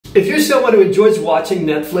If you're someone who enjoys watching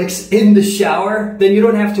Netflix in the shower, then you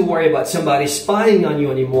don't have to worry about somebody spying on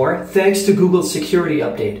you anymore, thanks to Google's security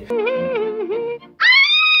update.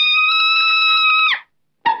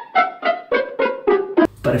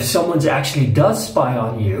 But if someone actually does spy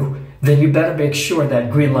on you, then you better make sure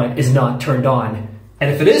that green light is not turned on.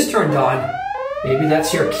 And if it is turned on, maybe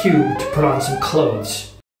that's your cue to put on some clothes.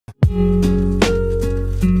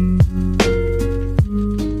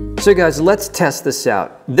 So guys, let's test this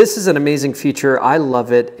out. This is an amazing feature. I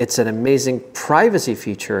love it. It's an amazing privacy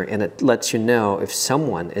feature, and it lets you know if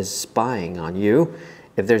someone is spying on you,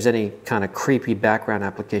 if there's any kind of creepy background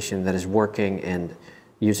application that is working and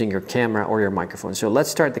using your camera or your microphone. So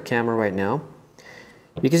let's start the camera right now.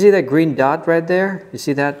 You can see that green dot right there. You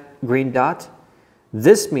see that green dot?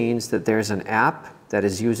 This means that there's an app that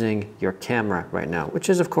is using your camera right now, which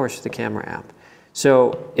is of course the camera app.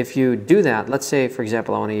 So if you do that, let's say, for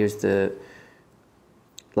example, I want to use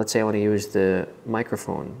the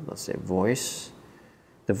microphone, let's say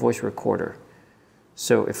the voice recorder.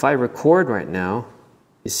 So if I record right now,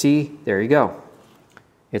 you see, there you go.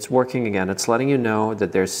 It's working again. It's letting you know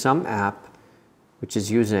that there's some app which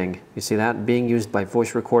is using, you see that, being used by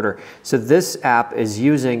voice recorder. So this app is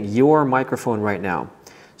using your microphone right now.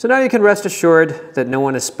 So now you can rest assured that no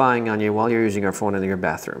one is spying on you while you're using your phone in your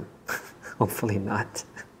bathroom. Hopefully not.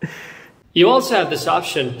 You also have this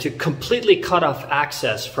option to completely cut off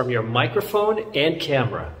access from your microphone and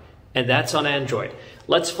camera, and that's on Android.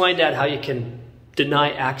 Let's find out how you can deny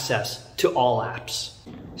access to all apps.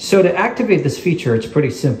 So to activate this feature, it's pretty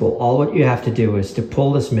simple. All what you have to do is to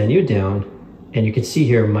pull this menu down, and you can see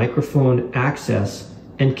here microphone access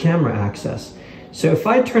and camera access. So if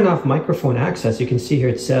I turn off microphone access, you can see here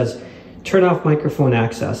it says turn off microphone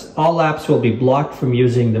access. All apps will be blocked from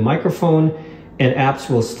using the microphone, and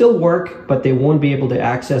apps will still work, but they won't be able to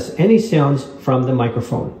access any sounds from the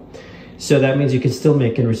microphone. So that means you can still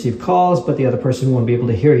make and receive calls, but the other person won't be able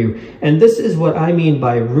to hear you. And this is what I mean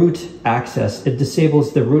by root access. It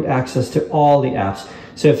disables the root access to all the apps.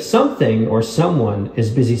 So if something or someone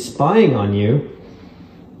is busy spying on you,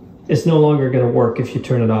 it's no longer going to work if you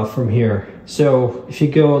turn it off from here. So if you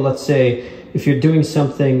go, let's say, if you're doing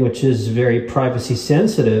something which is very privacy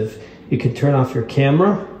sensitive, you can turn off your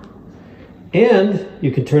camera and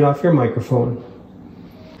you can turn off your microphone.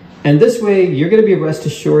 And this way, you're going to be rest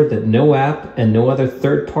assured that no app and no other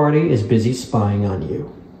third party is busy spying on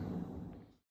you.